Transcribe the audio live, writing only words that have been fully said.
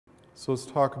So let's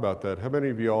talk about that. How many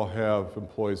of you all have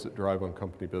employees that drive on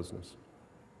company business?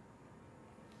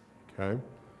 Okay.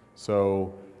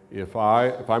 So if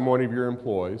I'm one of your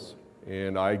employees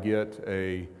and I get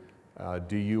a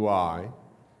DUI,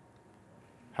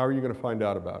 how are you going to find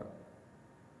out about it?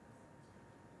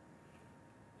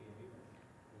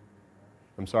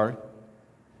 I'm sorry?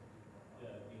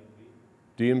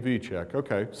 DMV check.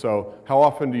 Okay. So how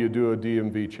often do you do a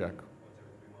DMV check?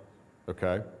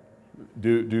 Okay.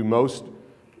 Do most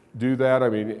do that? I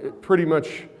mean, pretty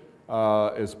much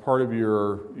as part of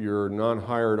your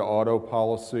non-hired auto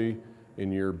policy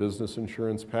in your business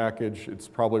insurance package, it's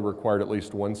probably required at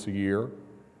least once a year,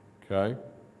 okay,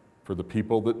 for the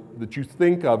people that you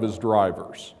think of as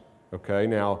drivers, okay?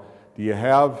 Now, do you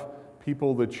have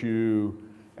people that you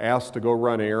ask to go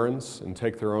run errands and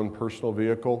take their own personal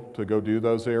vehicle to go do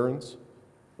those errands?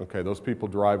 Okay, those people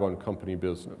drive on company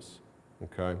business,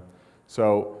 okay?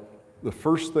 So the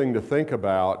first thing to think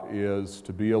about is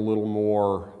to be a little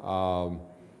more,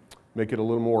 make it a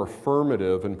little more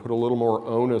affirmative and put a little more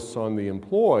onus on the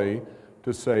employee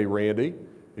to say, Randy,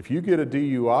 if you get a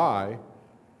DUI,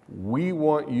 we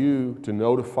want you to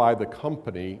notify the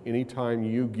company anytime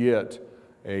you get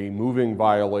a moving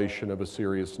violation of a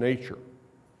serious nature.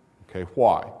 Okay,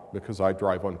 why? Because I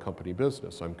drive on company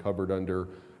business. I'm covered under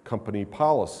company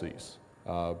policies,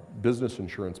 business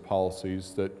insurance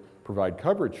policies that provide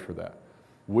coverage for that.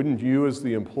 Wouldn't you as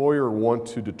the employer want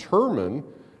to determine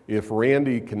if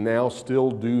Randy can now still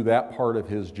do that part of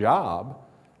his job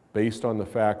based on the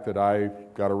fact that I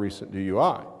got a recent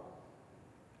DUI?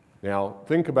 Now,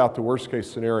 think about the worst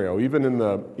case scenario. Even in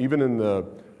the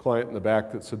client in the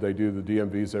back that said they do the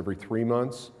DMVs every 3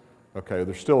 months, okay,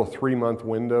 there's still a 3-month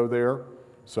window there.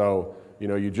 So, you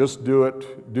know, you just do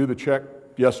the check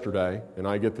yesterday, and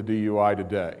I get the DUI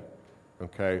today,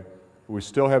 okay? We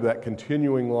still have that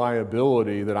continuing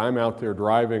liability that I'm out there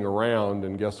driving around,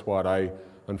 and guess what? I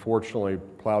unfortunately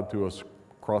plowed through a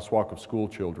crosswalk of school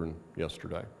children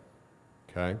yesterday,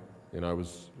 okay? And I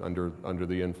was under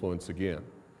the influence again.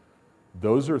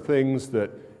 Those are things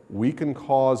that we can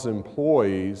cause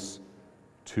employees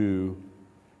to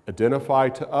identify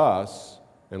to us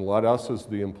and let us as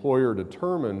the employer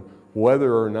determine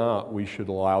whether or not we should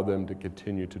allow them to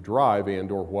continue to drive and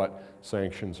or what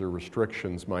sanctions or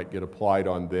restrictions might get applied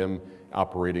on them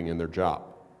operating in their job.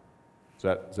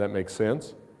 Does that make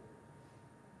sense?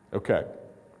 Okay,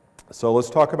 so let's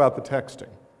talk about the texting.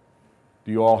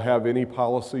 Do you all have any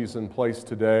policies in place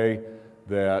today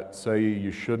that say you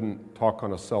shouldn't talk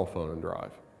on a cell phone and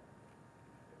drive?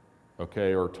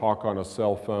 Okay, or talk on a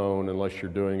cell phone unless you're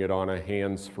doing it on a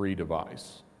hands-free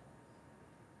device.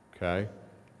 Okay,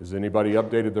 has anybody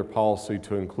updated their policy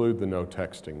to include the no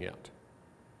texting yet?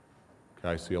 Okay,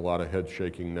 I see a lot of head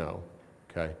shaking no.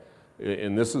 Okay,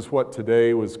 and this is what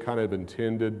today was kind of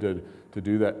intended to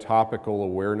do, that topical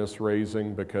awareness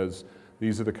raising, because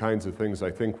these are the kinds of things I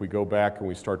think we go back and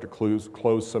we start to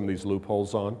close some of these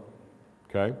loopholes on.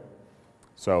 Okay,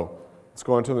 so let's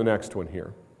go on to the next one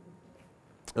here.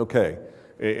 Okay,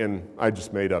 and I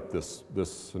just made up this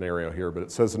scenario here, but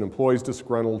it says an employee is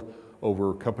disgruntled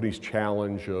over company's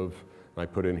challenge of, I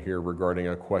put in here, regarding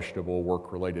a questionable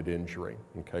work-related injury.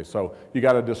 Okay, so you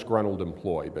got a disgruntled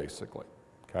employee, basically.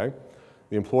 Okay,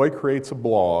 the employee creates a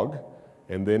blog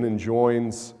and then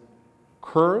enjoins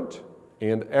current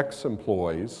and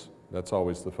ex-employees, that's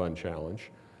always the fun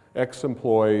challenge,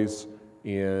 ex-employees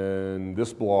in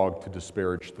this blog to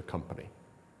disparage the company.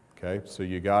 Okay, so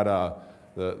you got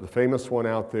the famous one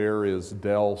out there is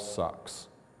Dell sucks,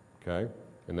 okay,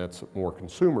 and that's more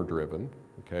consumer driven.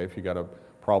 Okay, if you got a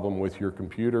problem with your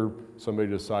computer, somebody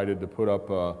decided to put up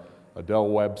a Dell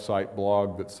website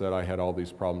blog that said I had all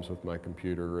these problems with my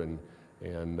computer, and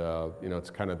you know, it's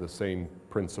kind of the same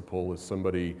principle as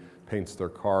somebody paints their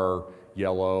car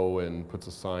yellow and puts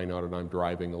a sign on it, I'm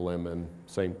driving a lemon,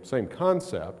 same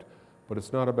concept, but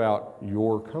it's not about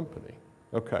your company.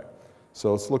 Okay,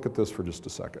 so let's look at this for just a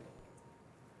second.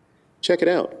 Check it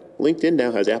out. LinkedIn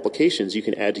now has applications you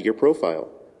can add to your profile.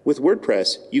 With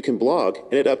WordPress, you can blog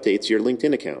and it updates your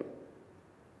LinkedIn account.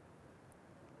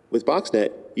 With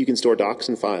BoxNet, you can store docs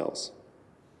and files.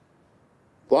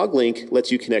 BlogLink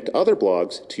lets you connect other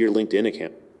blogs to your LinkedIn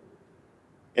account.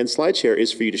 And SlideShare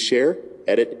is for you to share,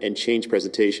 edit, and change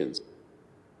presentations.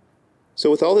 So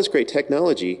with all this great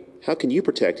technology, how can you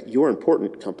protect your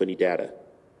important company data?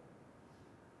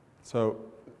 So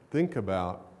think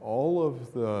about all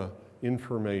of the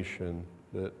information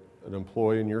that an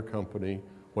employee in your company,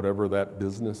 whatever that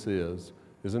business is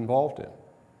involved in.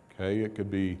 Okay, it could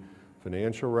be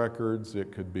financial records,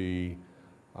 it could be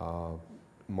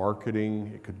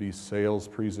marketing, it could be sales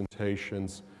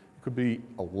presentations, Could be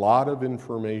a lot of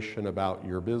information about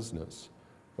your business.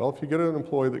 Well, if you get an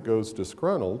employee that goes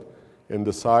disgruntled and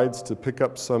decides to pick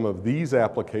up some of these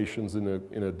applications in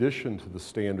addition to the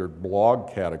standard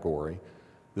blog category,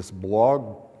 this BlogNet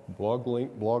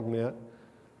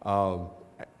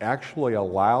actually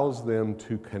allows them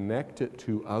to connect it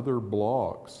to other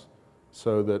blogs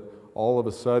so that all of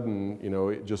a sudden,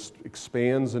 it just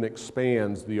expands and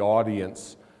expands the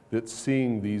audience that's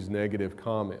seeing these negative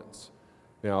comments.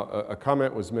 Now, a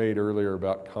comment was made earlier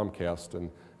about Comcast, and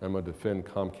I'm going to defend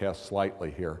Comcast slightly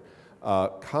here.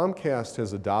 Comcast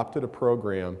has adopted a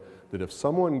program that if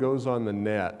someone goes on the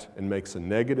net and makes a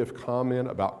negative comment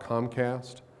about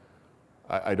Comcast,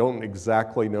 I don't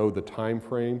exactly know the time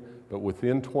frame, but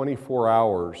within 24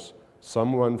 hours,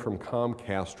 someone from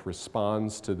Comcast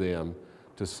responds to them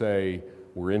to say,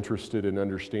 we're interested in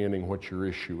understanding what your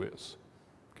issue is.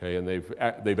 Okay, and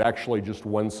they've actually just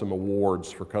won some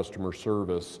awards for customer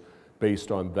service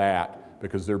based on that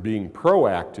because they're being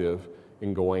proactive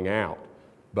in going out.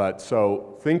 But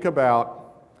so think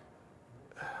about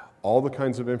all the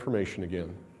kinds of information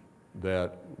again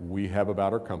that we have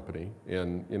about our company.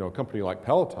 And a company like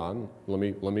Peloton, let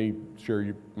me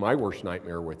share my worst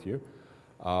nightmare with you.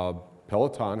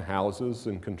 Peloton houses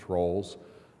and controls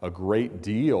a great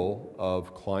deal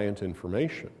of client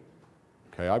information.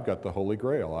 Okay, I've got the Holy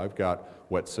Grail. I've got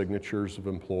wet signatures of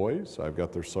employees, I've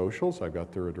got their socials, I've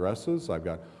got their addresses, I've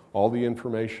got all the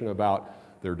information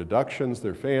about their deductions,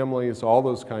 their families, all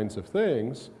those kinds of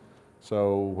things.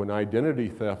 So when identity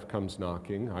theft comes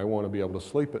knocking, I want to be able to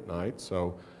sleep at night.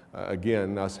 So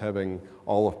again, us having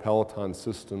all of Peloton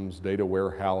systems data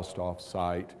warehoused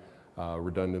off-site,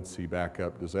 redundancy,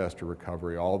 backup, disaster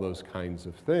recovery, all those kinds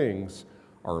of things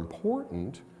are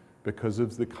important because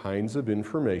of the kinds of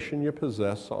information you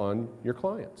possess on your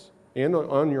clients and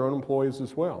on your own employees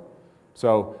as well.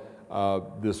 So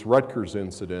this Rutgers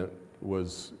incident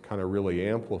was kind of really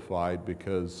amplified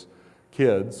because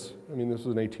kids, this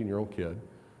was an 18-year-old kid,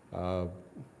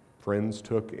 friends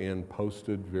took and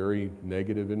posted very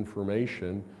negative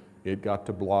information. It got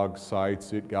to blog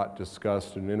sites, it got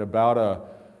discussed, and in about a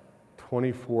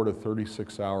 24 to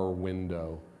 36 hour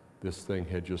window, this thing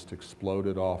had just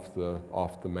exploded off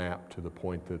the map to the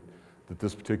point that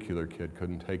this particular kid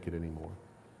couldn't take it anymore.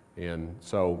 And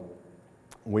so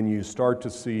when you start to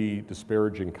see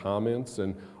disparaging comments,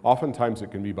 and oftentimes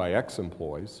it can be by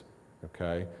ex-employees,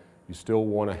 okay, you still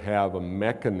want to have a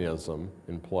mechanism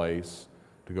in place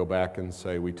to go back and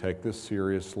say, we take this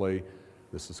seriously,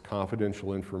 this is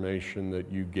confidential information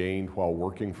that you gained while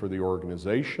working for the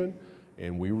organization,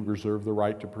 and we reserve the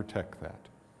right to protect that,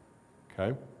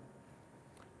 okay?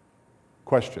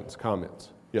 Questions, comments?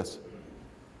 Yes?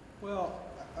 Well,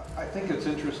 I think it's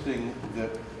interesting that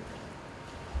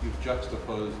you've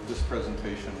juxtaposed this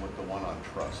presentation with the one on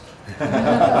trust.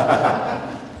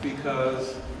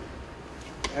 Because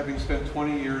having spent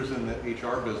 20 years in the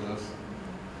HR business,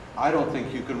 I don't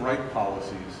think you can write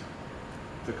policies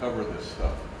to cover this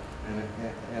stuff.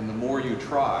 And the more you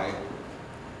try,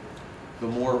 the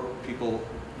more people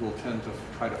will tend to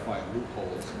try to find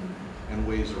loopholes and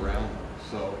ways around them.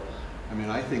 So,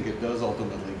 I think it does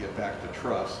ultimately get back to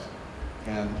trust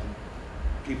and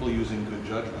people using good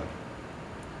judgment.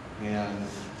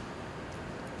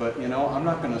 But I'm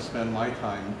not going to spend my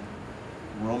time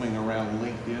roaming around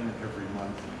LinkedIn every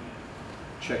month,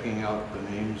 checking out the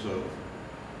names of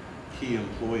key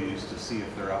employees to see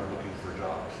if they're out looking for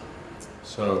jobs.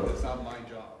 So it's not my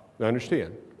job. I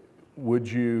understand.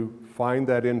 Would you find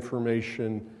that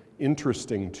information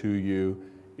interesting to you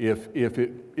if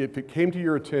it came to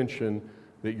your attention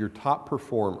that your top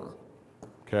performer,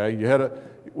 okay,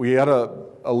 we had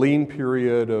a lean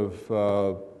period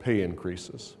of pay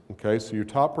increases, okay, so your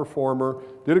top performer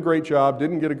did a great job,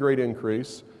 didn't get a great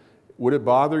increase. Would it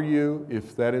bother you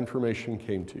if that information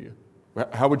came to you?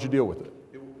 How would you deal with it?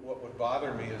 What would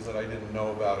bother me is that I didn't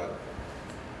know about it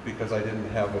because I didn't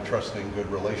have a trusting,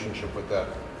 good relationship with that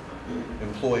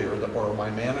employer, or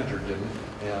my manager didn't,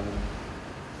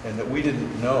 and that we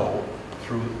didn't know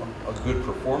through a good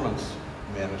performance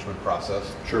management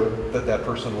process that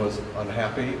person was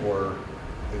unhappy or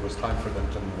it was time for them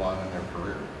to move on in their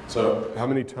career. So how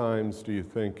many times do you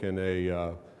think in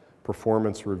a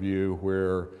performance review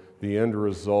where the end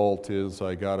result is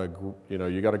you got a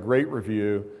great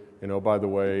review, and oh, by the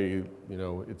way,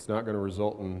 it's not going to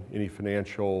result in any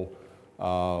financial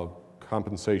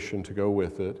compensation to go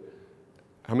with it.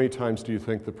 How many times do you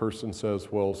think the person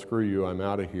says, well, screw you, I'm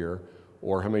out of here?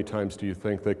 Or how many times do you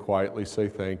think they quietly say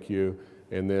thank you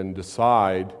and then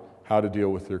decide how to deal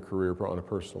with their career on a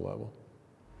personal level?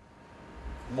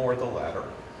 More the latter.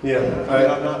 Yeah,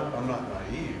 I'm not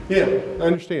naive. Yeah, I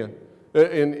understand.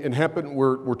 And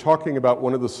we're talking about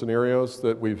one of the scenarios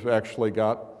that we've actually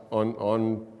got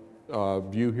on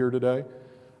view here today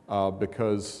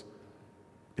because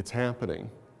it's happening.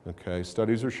 Okay,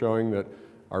 studies are showing that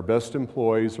our best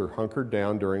employees are hunkered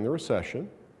down during the recession.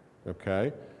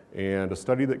 Okay, and a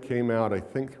study that came out I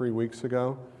think 3 weeks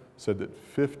ago said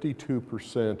that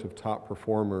 52% of top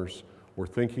performers were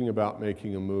thinking about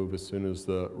making a move as soon as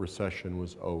the recession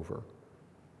was over.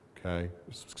 Okay,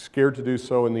 scared to do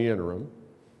so in the interim,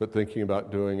 but thinking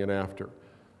about doing it after.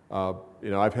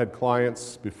 I've had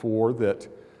clients before that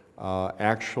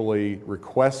actually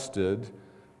requested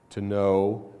to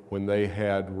know when they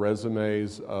had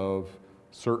resumes of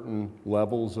certain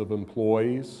levels of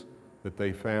employees that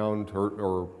they found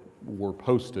or were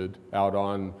posted out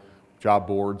on job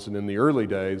boards, and in the early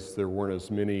days there weren't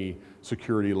as many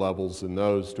security levels in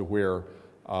those to where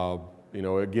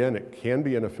again, it can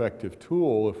be an effective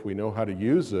tool if we know how to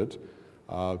use it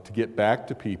to get back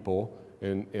to people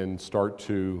and start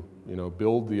to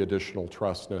build the additional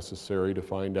trust necessary to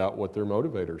find out what their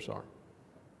motivators are.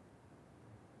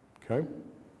 Okay?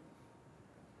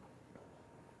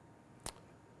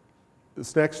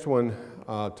 This next one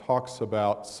talks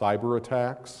about cyber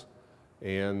attacks,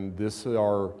 and this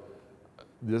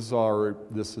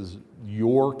is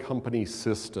your company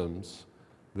systems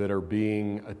that are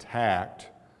being attacked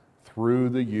through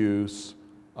the use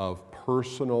of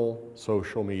personal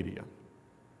social media.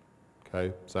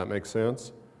 Okay, does that make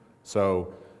sense?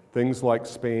 So things like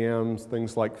spams,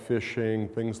 things like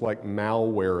phishing, things like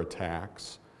malware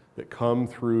attacks that come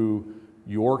through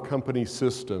your company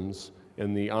systems,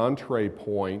 and the entree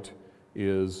point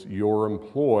is your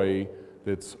employee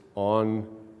that's on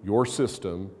your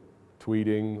system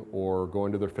tweeting or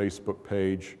going to their Facebook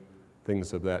page,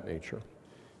 things of that nature.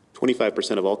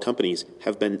 25% of all companies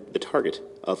have been the target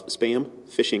of spam,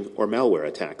 phishing, or malware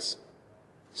attacks.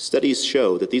 Studies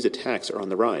show that these attacks are on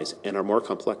the rise and are more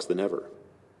complex than ever.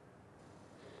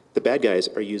 The bad guys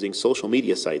are using social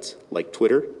media sites like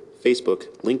Twitter, Facebook,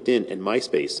 LinkedIn, and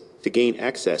MySpace to gain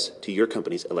access to your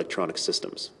company's electronic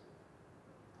systems.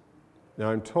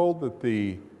 Now, I'm told that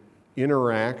the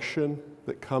interaction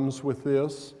that comes with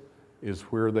this is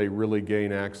where they really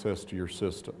gain access to your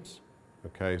systems.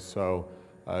 Okay, so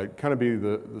kind of be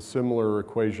the similar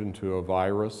equation to a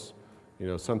virus.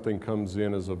 Something comes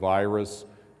in as a virus,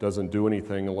 doesn't do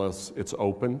anything unless it's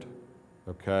opened.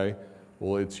 Okay,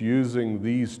 well, it's using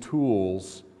these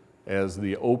tools as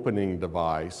the opening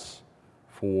device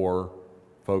for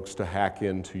folks to hack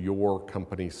into your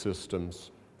company systems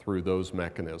through those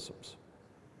mechanisms.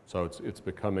 So it's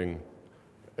becoming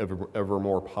ever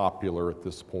more popular at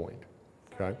this point.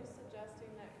 Okay. Are you suggesting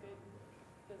that good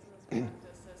business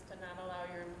practice is to not allow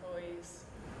your employees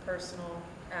personal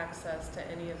access to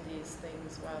any of these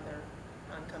things while they're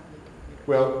on company computers?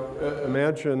 Well,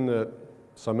 imagine that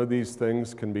some of these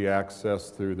things can be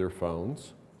accessed through their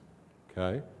phones.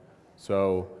 Okay,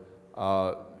 so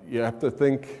you have to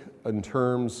think in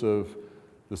terms of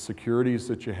the securities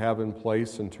that you have in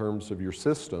place in terms of your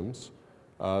systems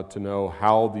to know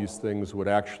how these things would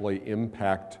actually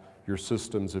impact your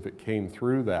systems if it came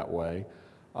through that way.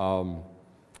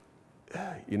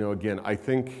 Again, I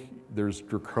think there's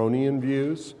draconian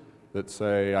views that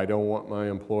say I don't want my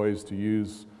employees to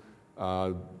use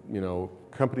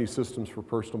company systems for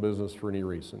personal business for any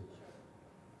reason.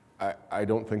 I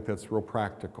don't think that's real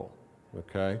practical,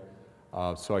 okay?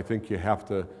 So I think you have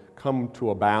to come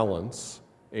to a balance,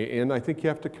 and I think you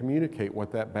have to communicate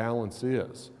what that balance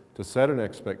is, to set an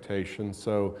expectation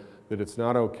so that it's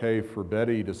not okay for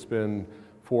Betty to spend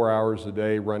 4 hours a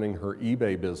day running her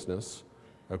eBay business,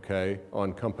 okay,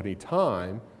 on company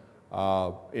time.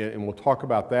 And we'll talk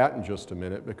about that in just a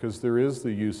minute, because there is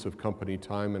the use of company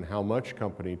time and how much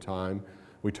company time.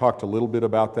 We talked a little bit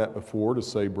about that before, to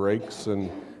say breaks and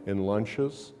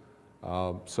lunches.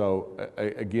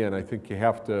 Again, I think you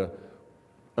have to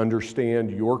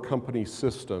understand your company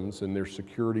systems and their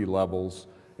security levels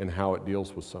and how it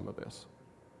deals with some of this.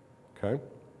 Okay?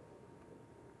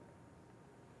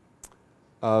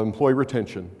 Employee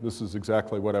retention. This is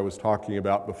exactly what I was talking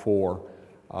about before.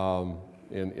 And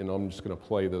I'm just going to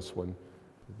play this one.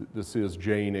 This is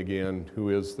Jane again, who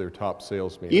is their top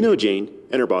sales manager. You know Jane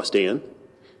and her boss, Dan.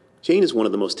 Jane is one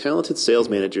of the most talented sales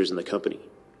managers in the company.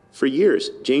 For years,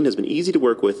 Jane has been easy to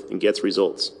work with and gets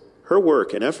results. Her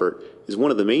work and effort is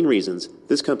one of the main reasons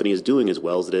this company is doing as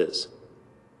well as it is.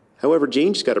 However,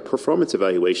 Jane just got a performance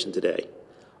evaluation today.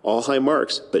 All high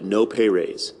marks, but no pay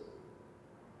raise.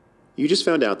 You just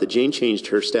found out that Jane changed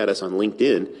her status on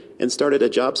LinkedIn and started a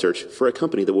job search for a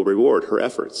company that will reward her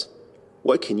efforts.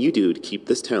 What can you do to keep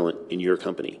this talent in your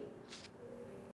company?